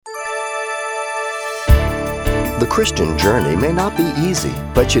The Christian journey may not be easy,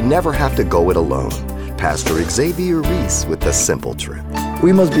 but you never have to go it alone. Pastor Xavier Reese with the simple truth.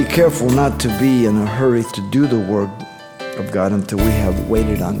 We must be careful not to be in a hurry to do the work of God until we have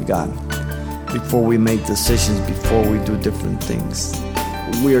waited on God, before we make decisions, before we do different things.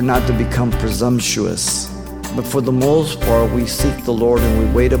 We are not to become presumptuous, but for the most part, we seek the Lord and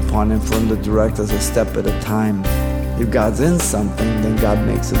we wait upon Him for Him to direct us a step at a time. If God's in something, then God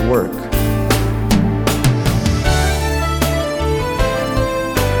makes it work.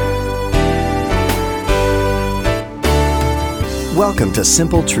 Welcome to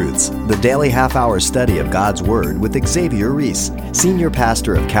Simple Truths, the daily half-hour study of God's Word with Xavier Reese, Senior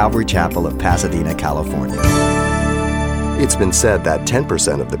Pastor of Calvary Chapel of Pasadena, California. It's been said that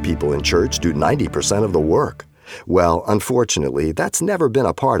 10% of the people in church do 90% of the work. Well, unfortunately, that's never been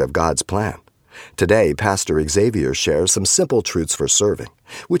a part of God's plan. Today, Pastor Xavier shares some simple truths for serving,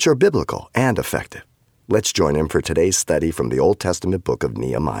 which are biblical and effective. Let's join him for today's study from the Old Testament book of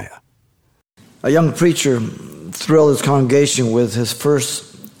Nehemiah. A young preacher thrilled his congregation with his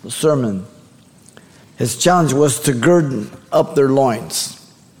first sermon. His challenge was to gird up their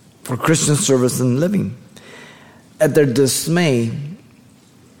loins for Christian service and living. At their dismay,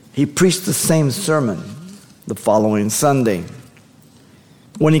 he preached the same sermon the following Sunday.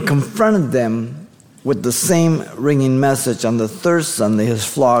 When he confronted them with the same ringing message on the third Sunday, his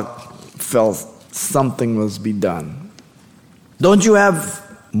flock felt something must be done. "Don't you have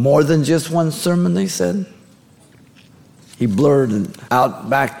more than just one sermon?" they said. He blurted out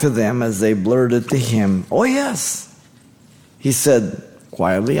back to them as they blurted to him, "Oh yes." He said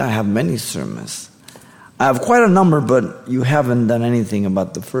quietly, "I have many sermons. I have quite a number, but you haven't done anything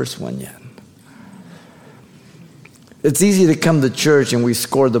about the first one yet." It's easy to come to church and we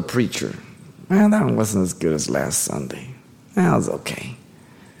score the preacher. "Well, that one wasn't as good as last Sunday. That was okay."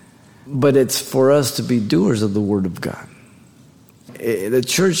 But it's for us to be doers of the Word of God. The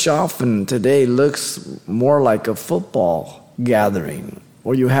church often today looks more like a football gathering,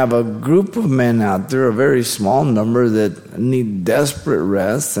 where you have a group of men out there, a very small number, that need desperate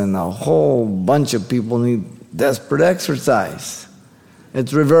rest, and a whole bunch of people need desperate exercise.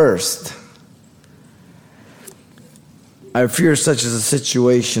 It's reversed. I fear such is the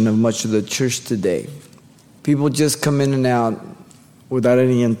situation of much of the church today. People just come in and out without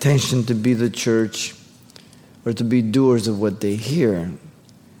any intention to be the church or to be doers of what they hear.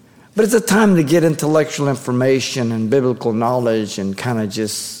 But it's a time to get intellectual information and biblical knowledge and kind of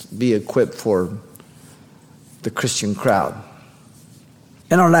just be equipped for the Christian crowd.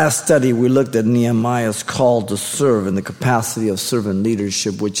 In our last study, we looked at Nehemiah's call to serve in the capacity of servant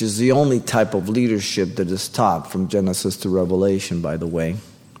leadership, which is the only type of leadership that is taught from Genesis to Revelation, by the way.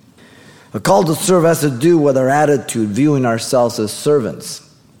 A call to serve has to do with our attitude, viewing ourselves as servants.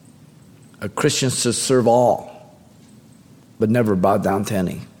 A Christian should serve all, but never bow down to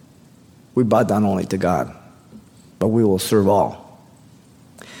any. We bow down only to God, but we will serve all.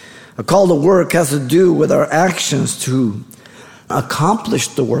 A call to work has to do with our actions to accomplish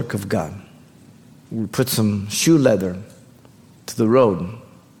the work of God. We put some shoe leather to the road,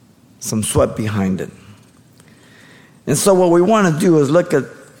 some sweat behind it. And so what we want to do is look at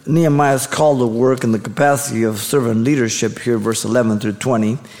Nehemiah's call to work in the capacity of servant leadership here, verse 11 through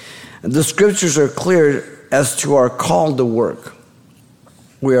 20. The scriptures are clear as to our call to work.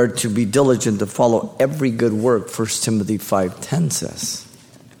 We are to be diligent to follow every good work, 1 Timothy 5:10 says.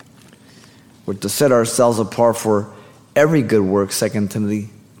 We're to set ourselves apart for every good work, 2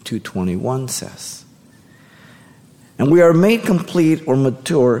 Timothy 2:21 says. And we are made complete or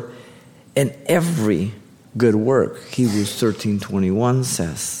mature in every good work, Hebrews 13:21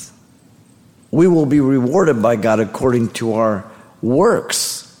 says. We will be rewarded by God according to our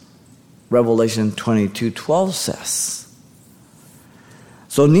works, Revelation 22:12 says.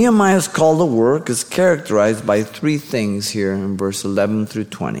 So Nehemiah's call to work is characterized by three things here in verse 11 through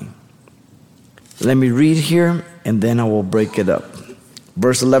 20. Let me read here, and then I will break it up.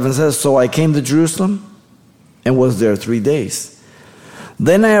 Verse 11 says, "So I came to Jerusalem and was there 3 days.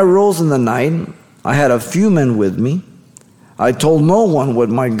 Then I arose in the night. I had a few men with me. I told no one what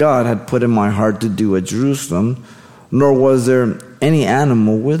my God had put in my heart to do at Jerusalem, nor was there any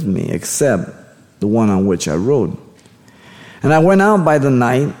animal with me except the one on which I rode. And I went out by the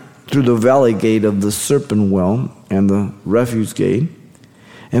night through the valley gate of the serpent well and the refuse gate,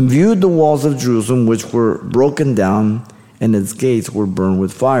 and viewed the walls of Jerusalem, which were broken down, and its gates were burned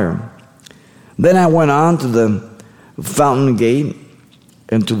with fire. Then I went on to the fountain gate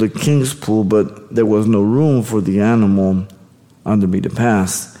and to the king's pool, but there was no room for the animal under me to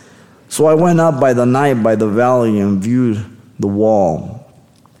pass. So I went up by the night by the valley and viewed the wall,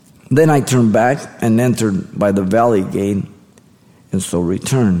 Then I turned back and entered by the valley gate, and so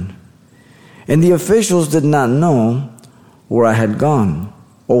returned. And the officials did not know where I had gone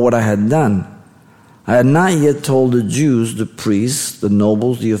or what I had done. I had not yet told the Jews, the priests, the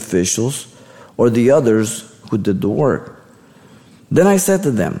nobles, the officials, or the others who did the work. Then I said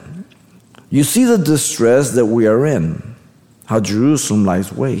to them, "You see the distress that we are in, how Jerusalem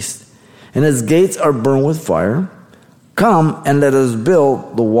lies waste, and its gates are burned with fire. Come and let us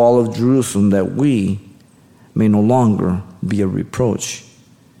build the wall of Jerusalem, that we may no longer be a reproach."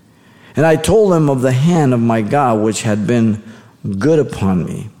 And I told them of the hand of my God, which had been good upon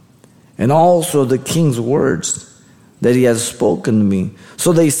me, and also the king's words that he has spoken to me.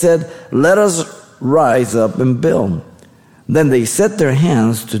 So they said, "Let us rise up and build." Then they set their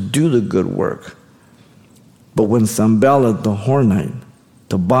hands to do the good work. But when Sanballat the Hornite,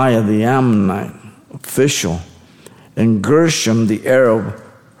 Tobiah the Ammonite official, and Gershom the Arab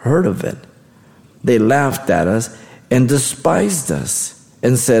heard of it, they laughed at us and despised us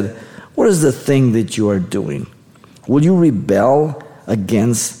and said, "What is the thing that you are doing? Will you rebel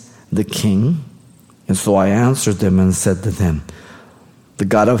against the king?" And so I answered them and said to them, "The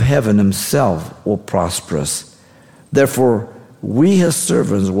God of heaven himself will prosper us. Therefore, we his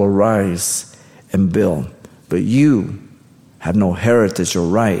servants will rise and build. But you have no heritage or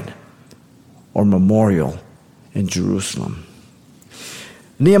right or memorial in Jerusalem."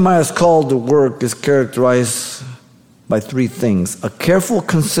 Nehemiah's call to work is characterized by three things: a careful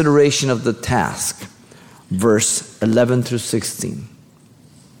consideration of the task, verse 11 through 16.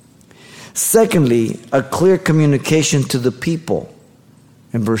 Secondly, a clear communication to the people,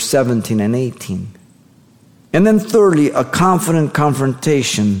 in verse 17 and 18. And then thirdly, a confident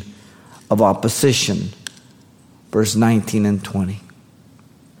confrontation of opposition, verse 19 and 20.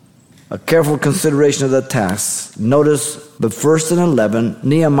 A careful consideration of the task. Notice, but first in 11,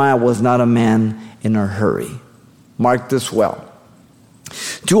 Nehemiah was not a man in a hurry. Mark this well.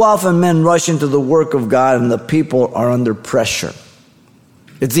 Too often men rush into the work of God and the people are under pressure.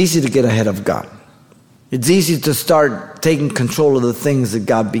 It's easy to get ahead of God. It's easy to start taking control of the things that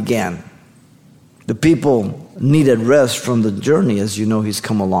God began. The people needed rest from the journey. As you know, he's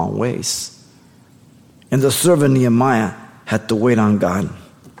come a long ways. And the servant Nehemiah had to wait on God.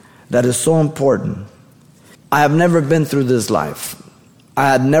 That is so important. I have never been through this life. I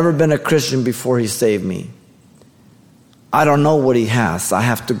had never been a Christian before he saved me. I don't know what he has. I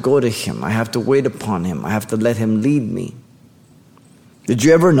have to go to him. I have to wait upon him. I have to let him lead me. Did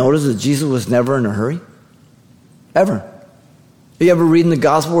you ever notice that Jesus was never in a hurry? Ever. You ever read in the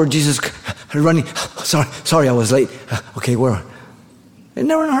gospel where Jesus running, sorry, I was late. Okay, where? He's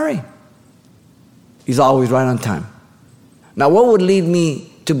never in a hurry. He's always right on time. Now, what would lead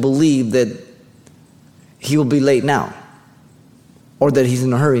me to believe that he will be late now, or that he's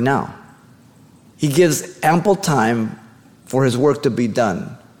in a hurry now? He gives ample time for his work to be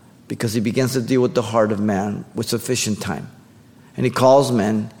done, because he begins to deal with the heart of man with sufficient time. And he calls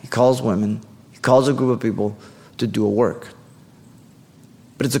men, he calls women, he calls a group of people to do a work.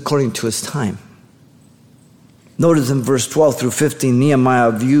 But it's according to his time. Notice in verse 12 through 15,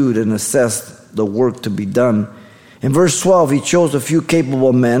 Nehemiah viewed and assessed the work to be done. In verse 12, he chose a few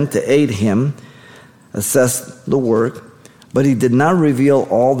capable men to aid him, assess the work, but he did not reveal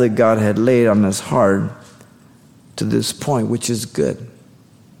all that God had laid on his heart to this point, which is good.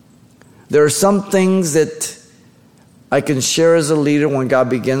 There are some things that I can share as a leader when God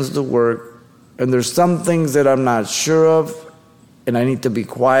begins the work, and there's some things that I'm not sure of, and I need to be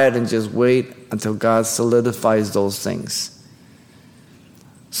quiet and just wait until God solidifies those things.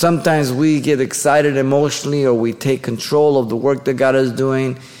 Sometimes we get excited emotionally, or we take control of the work that God is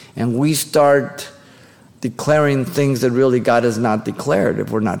doing, and we start declaring things that really God has not declared if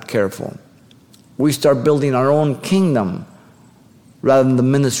we're not careful. We start building our own kingdom rather than the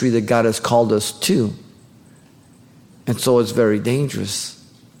ministry that God has called us to. And so it's very dangerous.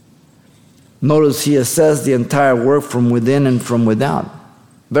 Notice he assessed the entire work from within and from without.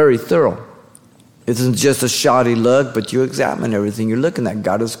 Very thorough. It isn't just a shoddy look, but you examine everything you're looking at.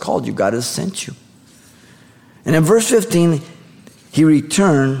 God has called you. God has sent you. And in verse 15, he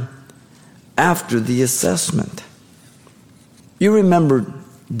returned after the assessment. You remember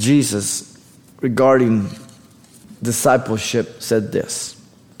Jesus regarding discipleship said this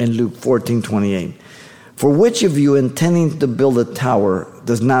in Luke 14:28. "For which of you intending to build a tower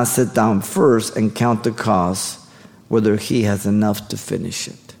does not sit down first and count the cost, whether he has enough to finish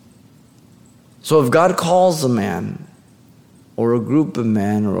it?" So if God calls a man or a group of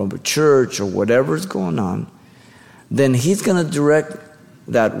men or a church or whatever is going on, then he's going to direct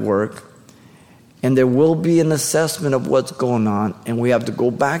that work. And there will be an assessment of what's going on, and we have to go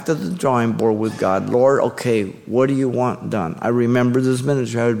back to the drawing board with God. Lord, okay, what do you want done? I remember this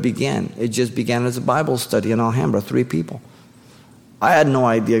ministry, how it began. It just began as a Bible study in Alhambra, 3 people. I had no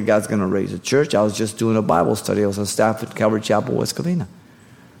idea God's going to raise a church. I was just doing a Bible study. I was on staff at Calvary Chapel, West Covina.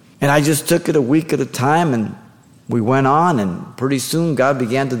 And I just took it a week at a time, and we went on, and pretty soon God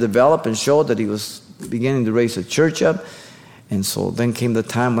began to develop and show that he was beginning to raise a church up. And so then came the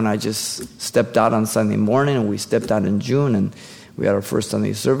time when I just stepped out on Sunday morning, and we stepped out in June, and we had our first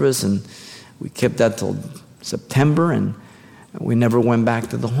Sunday service, and we kept that till September, and we never went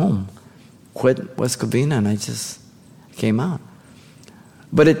back to the home. Quit West Covina, and I just came out.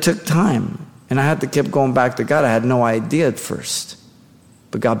 But it took time, and I had to keep going back to God. I had no idea at first,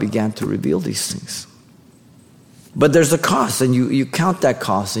 but God began to reveal these things. But there's a cost, and you count that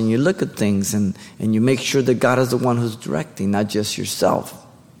cost, and you look at things, and you make sure that God is the one who's directing, not just yourself.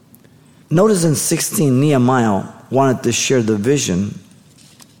 Notice in 16, Nehemiah wanted to share the vision,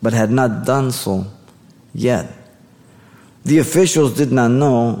 but had not done so yet. The officials did not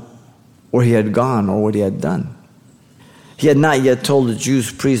know where he had gone or what he had done. He had not yet told the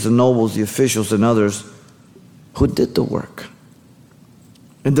Jews, priests, the nobles, the officials, and others who did the work.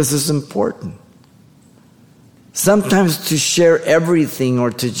 And this is important. Sometimes to share everything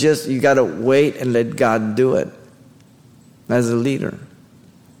or to just, you got to wait and let God do it as a leader.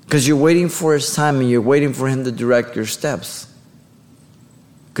 Because you're waiting for his time, and you're waiting for him to direct your steps.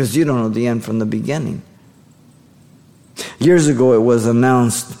 Because you don't know the end from the beginning. Years ago, it was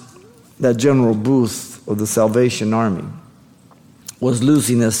announced that General Booth of the Salvation Army was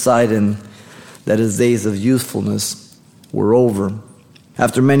losing his sight and that his days of youthfulness were over.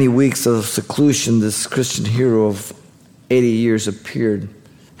 After many weeks of seclusion, this Christian hero of 80 years appeared,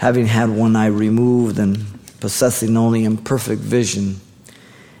 having had one eye removed and possessing only imperfect vision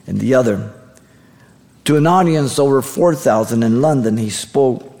in the other. To an audience over 4,000 in London, he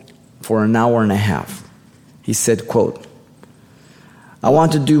spoke for an hour and a half. He said, quote, "I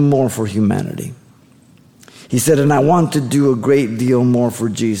want to do more for humanity." He said, "And I want to do a great deal more for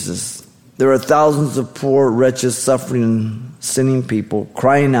Jesus. There are thousands of poor, wretched, suffering, and sinning people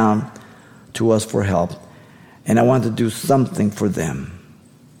crying out to us for help, and I want to do something for them."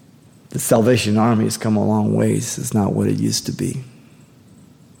 The Salvation Army has come a long ways. It's not what it used to be.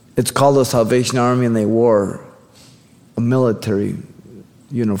 It's called the Salvation Army, and they wore a military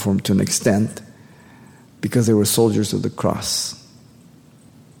uniform to an extent because they were soldiers of the cross.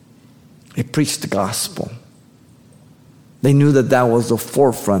 They preached the gospel. They knew that that was the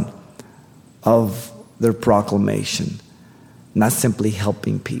forefront of their proclamation, not simply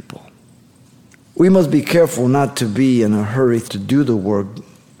helping people. We must be careful not to be in a hurry to do the work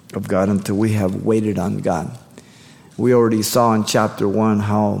of God until we have waited on God. We already saw in chapter 1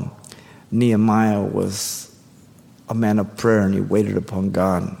 how Nehemiah was a man of prayer, and he waited upon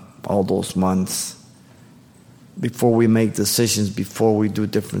God all those months before we make decisions, before we do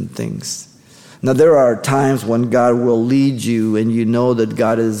different things. Now, there are times when God will lead you and you know that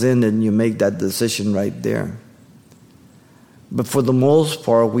God is in it, and you make that decision right there. But for the most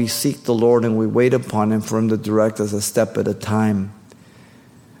part, we seek the Lord and we wait upon him for him to direct us a step at a time.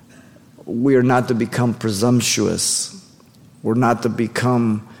 We are not to become presumptuous. We're not to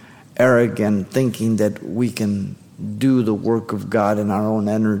become arrogant, thinking that we can do the work of God in our own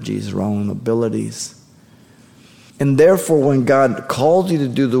energies, our own abilities. And therefore, when God calls you to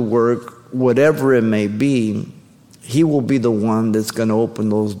do the work, whatever it may be, he will be the one that's going to open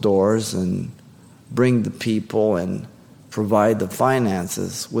those doors and bring the people and provide the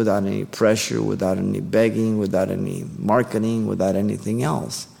finances without any pressure, without any begging, without any marketing, without anything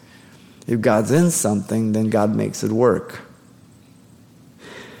else. If God's in something, then God makes it work.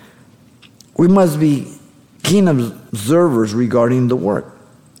 We must be keen observers regarding the work,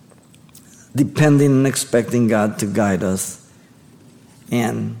 depending and expecting God to guide us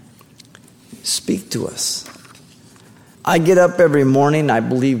and speak to us. I get up every morning, I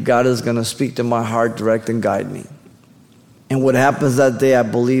believe God is going to speak to my heart, direct and guide me. And what happens that day, I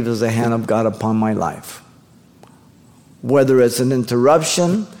believe, is the hand of God upon my life. Whether it's an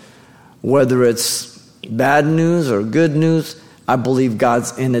interruption, whether it's bad news or good news, I believe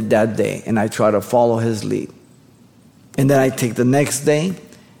God's in it that day, and I try to follow his lead. And then I take the next day,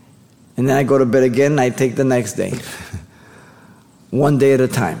 and then I go to bed again, and I take the next day. One day at a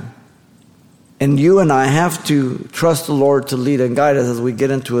time. And you and I have to trust the Lord to lead and guide us as we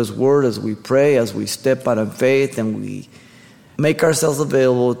get into his word, as we pray, as we step out in faith, and we make ourselves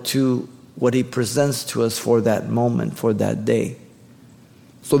available to what he presents to us for that moment, for that day.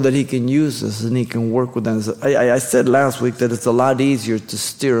 so that he can use us and he can work with us. I said last week that it's a lot easier to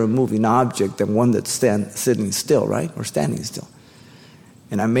steer a moving object than one that's sitting still, right? Or standing still.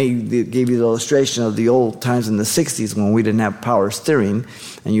 And I gave you the illustration of the old times in the 60s when we didn't have power steering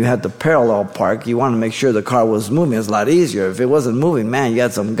and you had to parallel park. You want to make sure the car was moving. It's a lot easier. If it wasn't moving, man, you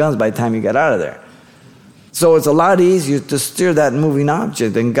had some guns by the time you got out of there. So it's a lot easier to steer that moving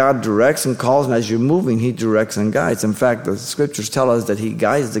object, and God directs and calls, and as you're moving, he directs and guides. In fact, the scriptures tell us that he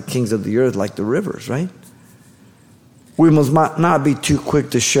guides the kings of the earth like the rivers, right? We must not be too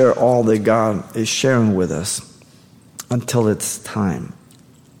quick to share all that God is sharing with us until it's time,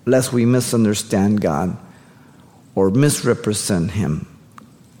 lest we misunderstand God or misrepresent him.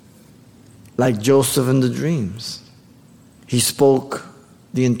 Like Joseph in the dreams. He spoke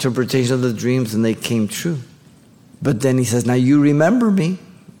the interpretation of the dreams and they came true. But then he says, now you remember me.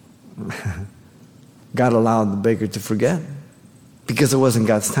 God allowed the baker to forget because it wasn't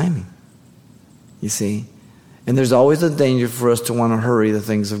God's timing. You see? And there's always a danger for us to want to hurry the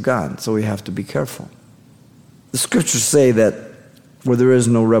things of God, so we have to be careful. The scriptures say that where there is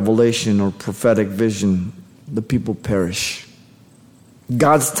no revelation or prophetic vision, the people perish.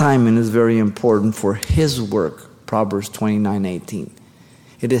 God's timing is very important for his work, Proverbs 29:18.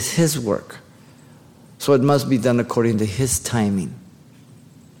 It is his work. So it must be done according to his timing.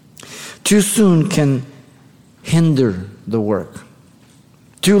 Too soon can hinder the work.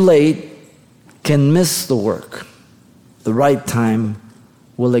 Too late can miss the work. The right time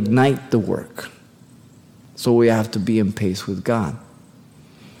will ignite the work. So we have to be in pace with God.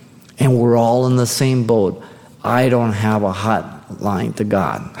 And we're all in the same boat. I don't have a hotline to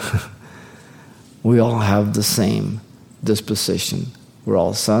God. We all have the same disposition. We're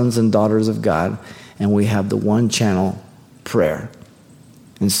all sons and daughters of God, and we have the one channel, prayer,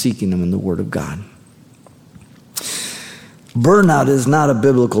 and seeking him in the Word of God. Burnout is not a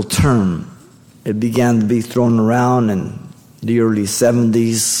biblical term. It began to be thrown around in the early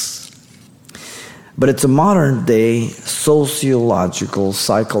 70s. But it's a modern day sociological,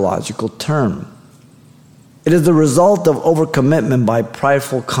 psychological term. It is the result of overcommitment by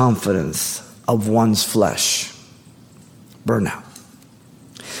prideful confidence of one's flesh. Burnout.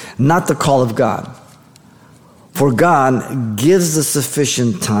 Not the call of God. For God gives the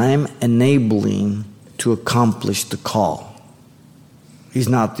sufficient time enabling to accomplish the call. He's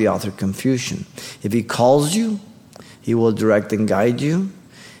not the author of confusion. If he calls you, he will direct and guide you.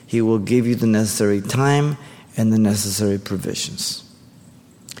 He will give you the necessary time and the necessary provisions.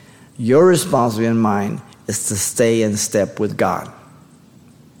 Your responsibility and mine is to stay in step with God.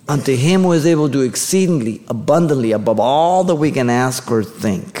 Unto him who is able to do exceedingly abundantly above all that we can ask or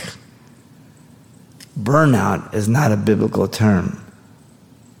think. Burnout is not a biblical term.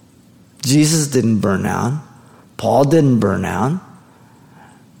 Jesus didn't burn out. Paul didn't burn out.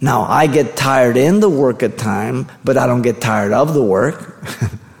 Now, I get tired in the work at times, but I don't get tired of the work.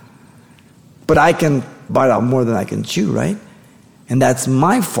 But I can bite out more than I can chew, right? And that's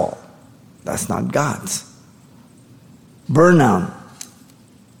my fault. That's not God's. Burnout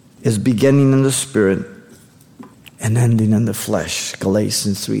is beginning in the spirit and ending in the flesh.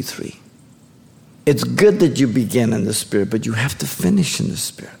 Galatians 3:3. It's good that you begin in the spirit, but you have to finish in the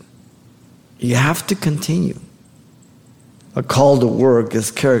spirit. You have to continue. A call to work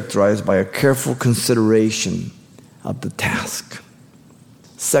is characterized by a careful consideration of the task.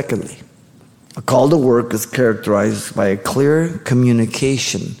 Secondly, a call to work is characterized by a clear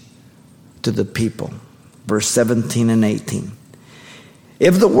communication to the people. Verse 17 and 18.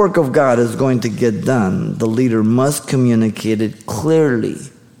 If the work of God is going to get done, the leader must communicate it clearly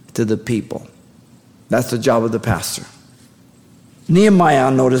to the people. That's the job of the pastor. Nehemiah,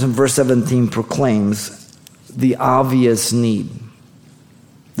 notice in verse 17, proclaims the obvious need.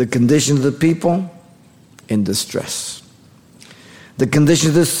 The condition of the people in distress. The condition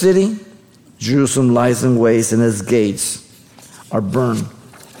of the city, Jerusalem lies in waste and its gates are burned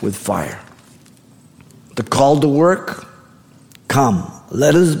with fire. The call to work, come,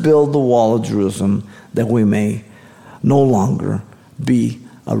 let us build the wall of Jerusalem that we may no longer be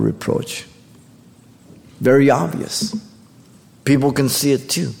a reproach. Very obvious. People can see it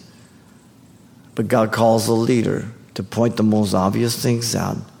too. But God calls the leader to point the most obvious things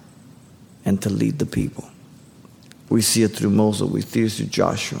out and to lead the people. We see it through Moses. We see it through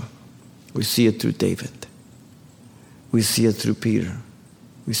Joshua. We see it through David. We see it through Peter.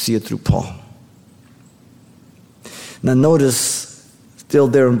 We see it through Paul. Now notice, still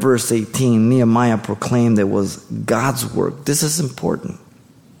there in verse 18, Nehemiah proclaimed it was God's work. This is important.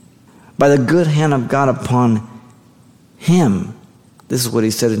 By the good hand of God upon him. This is what he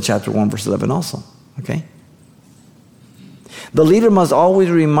said in chapter 1, verse 11 also. Okay? The leader must always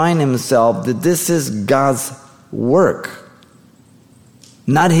remind himself that this is God's work,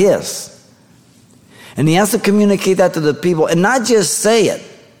 not his. And he has to communicate that to the people and not just say it.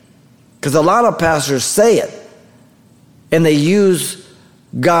 Because a lot of pastors say it. And they use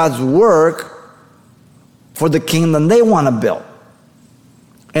God's work for the kingdom they want to build.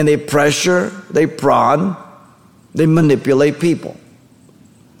 And they pressure, they prod, they manipulate people.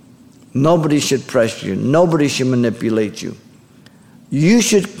 Nobody should pressure you. Nobody should manipulate you. You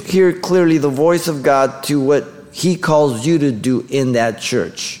should hear clearly the voice of God to what he calls you to do in that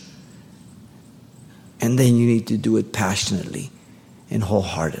church. And then you need to do it passionately and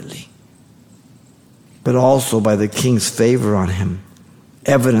wholeheartedly. But also by the king's favor on him.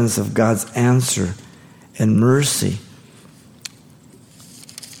 Evidence of God's answer and mercy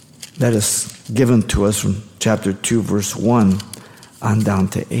that is given to us from chapter 2, verse 1 on down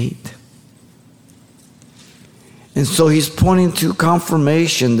to 8. And so he's pointing to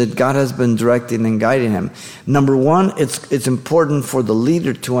confirmation that God has been directing and guiding him. Number one, it's important for the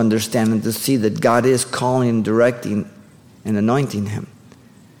leader to understand and to see that God is calling and directing and anointing him.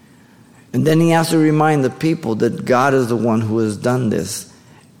 And then he has to remind the people that God is the one who has done this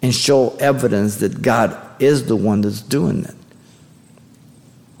and show evidence that God is the one that's doing it.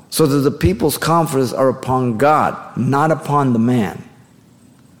 So that the people's confidence are upon God, not upon the man.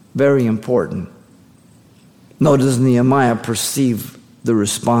 Very important. Notice Nehemiah perceived the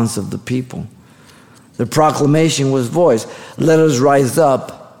response of the people. The proclamation was voiced, let us rise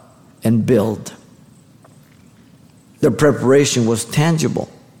up and build. Their preparation was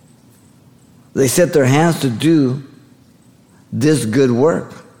tangible. They set their hands to do this good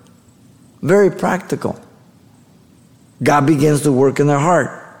work. Very practical. God begins to work in their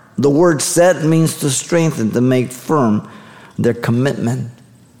heart. The word set means to strengthen, to make firm their commitment.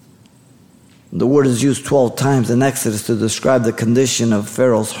 The word is used 12 times in Exodus to describe the condition of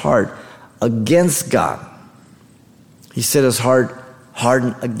Pharaoh's heart against God. He set his heart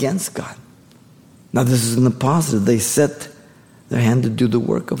hardened against God. Now this is in the positive. They set their hand to do the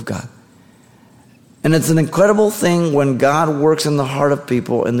work of God. And it's an incredible thing when God works in the heart of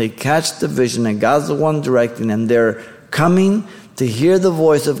people and they catch the vision and God's the one directing and they're coming to hear the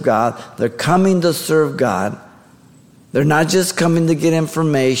voice of God. They're coming to serve God. They're not just coming to get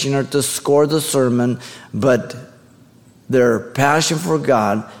information or to score the sermon, but their passion for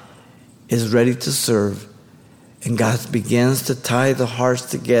God is ready to serve. And God begins to tie the hearts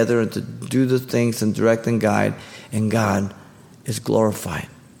together and to do the things and direct and guide, and God is glorified.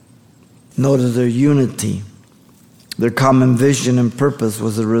 Notice their unity. Their common vision and purpose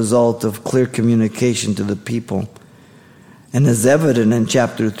was a result of clear communication to the people, and is evident in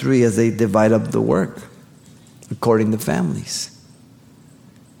chapter 3 as they divide up the work according to families.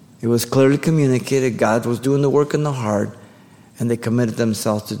 It was clearly communicated God was doing the work in the heart, and they committed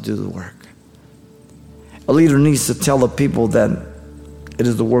themselves to do the work. A leader needs to tell the people that it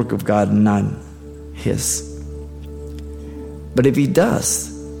is the work of God, not his. But if he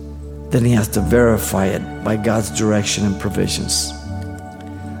does, then he has to verify it by God's direction and provisions.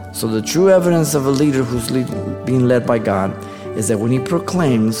 So the true evidence of a leader who's being led by God is that when he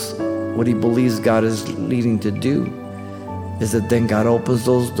proclaims what he believes God is leading to do, is that then God opens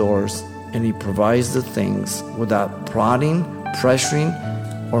those doors and he provides the things without prodding, pressuring,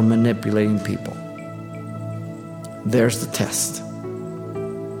 or manipulating people. There's the test.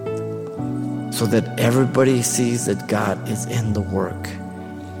 So that everybody sees that God is in the work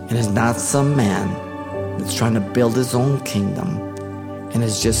and is not some man that's trying to build his own kingdom and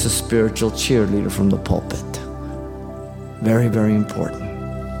is just a spiritual cheerleader from the pulpit. Very, very important.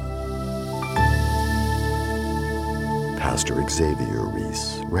 Pastor Xavier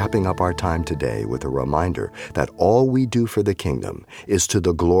Reese, wrapping up our time today with a reminder that all we do for the kingdom is to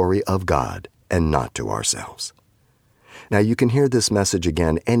the glory of God and not to ourselves. Now, you can hear this message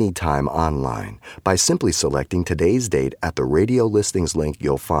again anytime online by simply selecting today's date at the radio listings link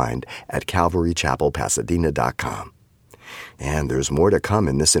you'll find at calvarychapelpasadena.com. And there's more to come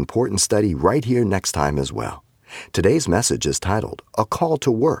in this important study right here next time as well. Today's message is titled A Call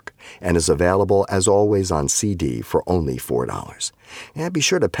to Work and is available as always on CD for only $4. And be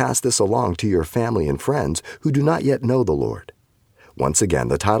sure to pass this along to your family and friends who do not yet know the Lord. Once again,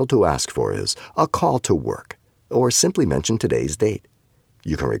 the title to ask for is A Call to Work, or simply mention today's date.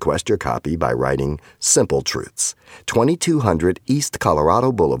 You can request your copy by writing Simple Truths, 2200 East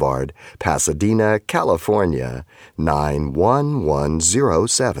Colorado Boulevard, Pasadena, California,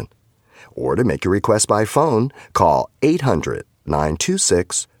 91107. Or to make your request by phone, call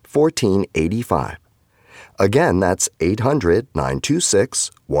 800-926-1485. Again, that's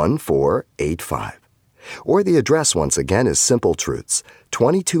 800-926-1485. Or the address once again is Simple Truths,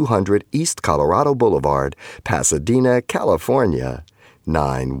 2200 East Colorado Boulevard, Pasadena, California,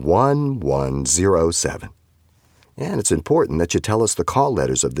 91107. And it's important that you tell us the call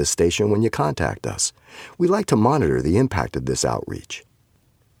letters of this station when you contact us. We like to monitor the impact of this outreach.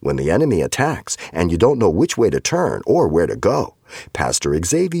 When the enemy attacks and you don't know which way to turn or where to go, Pastor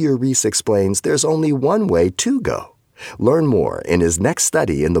Xavier Reese explains there's only one way to go. Learn more in his next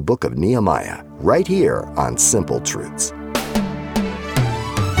study in the book of Nehemiah, right here on Simple Truths.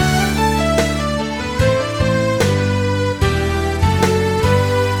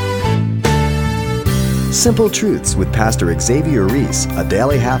 Simple Truths with Pastor Xavier Reese, a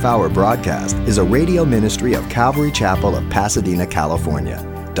daily half-hour broadcast, is a radio ministry of Calvary Chapel of Pasadena, California.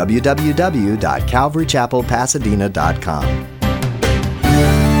 www.calvarychapelpasadena.com.